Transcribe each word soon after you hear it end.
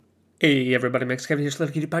Hey everybody, Max Kevin here, Little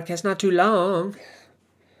Kitty Podcast, not too long.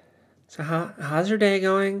 So how's your day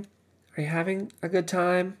going? Are you having a good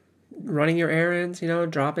time? Running your errands,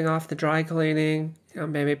 dropping off the dry cleaning,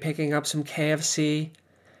 maybe picking up some KFC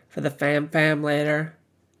for the fam later.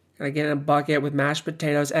 Gonna get in a bucket with mashed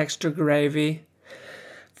potatoes, extra gravy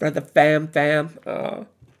for the fam. I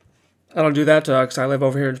don't do that because I live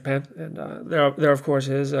over here in Japan, and there of course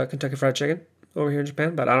is Kentucky Fried Chicken over here in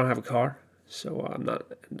Japan, but I don't have a car. So I'm not,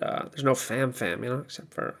 and there's no fam,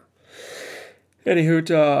 except for,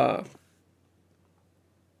 anywho,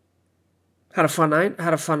 had a fun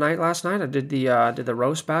night last night. I did the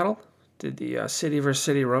roast battle, did the city versus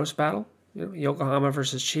city roast battle, Yokohama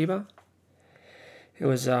versus Chiba. It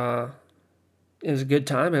was a good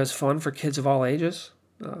time. It was fun for kids of all ages.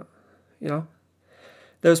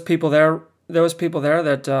 Those people there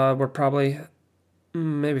that were probably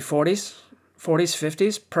maybe 40s,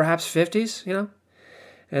 50s, perhaps 50s,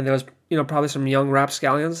 and there was, probably some young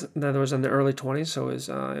rapscallions that was in the early 20s, so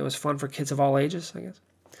it was fun for kids of all ages, I guess.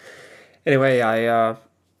 Anyway, I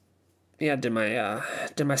did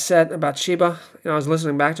my set about Chiba. I was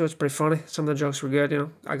listening back to it. It's pretty funny. Some of the jokes were good.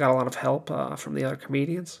 I got a lot of help from the other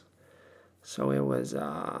comedians, so it was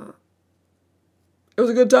a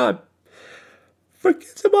good time for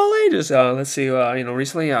kids of all ages. Let's see.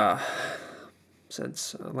 Recently,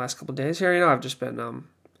 since the last couple of days here, I've just been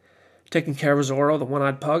taking care of Zoro, the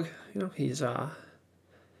one-eyed pug. He's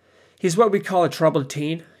what we call a troubled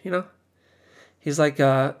teen. He's like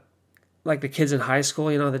the kids in high school,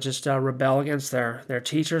 that just rebel against their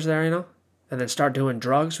teachers there, and then start doing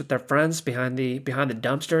drugs with their friends behind the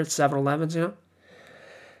dumpster at 7-Elevens,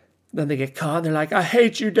 Then they get caught and they're like, "I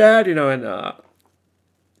hate you, Dad," and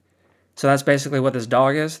so that's basically what this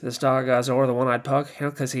dog is. This dog, Zoro, the one-eyed pug,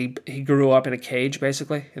 because he grew up in a cage,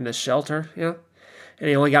 basically, in this shelter, and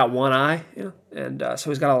he only got one eye, and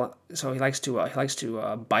so he likes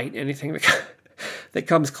to bite anything that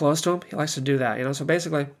comes close to him. He likes to do that, So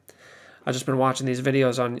basically, I've just been watching these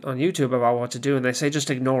videos on YouTube about what to do, and they say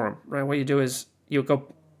just ignore them, right? What you do is you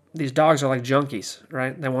go. These dogs are like junkies,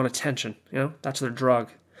 right? They want attention, That's their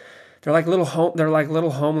drug. They're like little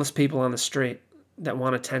homeless people on the street that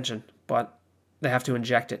want attention, but they have to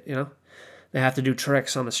inject it, They have to do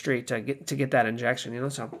tricks on the street to get that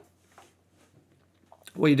injection, So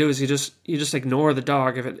what you do is you just ignore the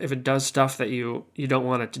dog if it does stuff that you don't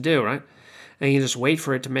want it to do, right? And you just wait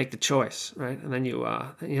for it to make the choice, right? And then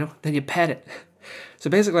then you pet it. So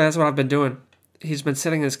basically, that's what I've been doing. He's been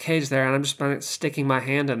sitting in his cage there, and I'm just been sticking my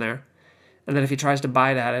hand in there. And then if he tries to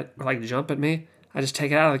bite at it or jump at me, I just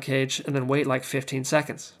take it out of the cage and then wait 15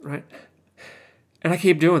 seconds, right? And I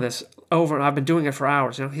keep doing this over, and I've been doing it for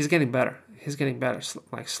hours. He's getting better.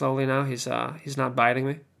 Slowly now. He's not biting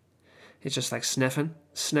me. He's just sniffing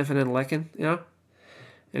and licking, And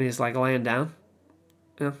he's laying down,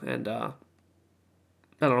 and I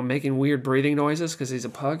don't know, making weird breathing noises because he's a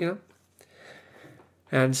pug,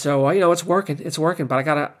 And so it's working, but I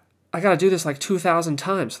gotta do this 2,000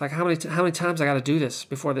 times. How many times I gotta do this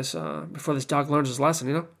before this dog learns his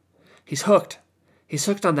lesson, He's hooked. He's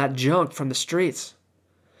hooked on that junk from the streets.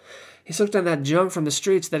 He's hooked on that junk from the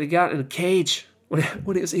streets that he got in a cage when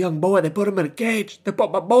he was a young boy. They put him in a cage. They put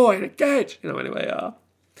my boy in a cage. Anyway,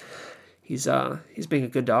 he's being a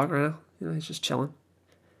good dog right now. He's just chilling.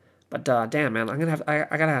 But damn, man, I've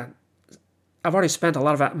already spent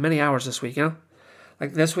many hours this week,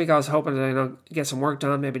 this week I was hoping to get some work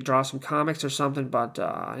done, maybe draw some comics or something. But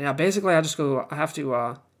basically I have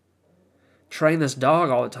to train this dog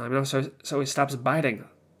all the time, so he stops biting,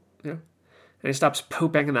 and he stops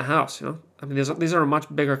pooping in the house, I mean, these are a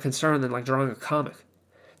much bigger concern than drawing a comic.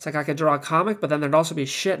 It's I could draw a comic, but then there'd also be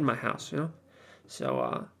shit in my house,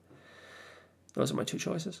 So those are my two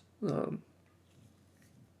choices. I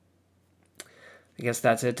guess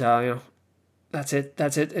that's it. That's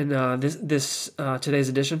it in this today's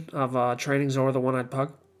edition of Training Zoro, the one-eyed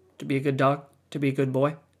pug, to be a good dog, to be a good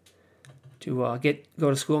boy, to go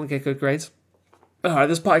to school and get good grades. All right,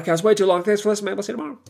 this podcast is way too long. Thanks for listening, man. We'll see you tomorrow.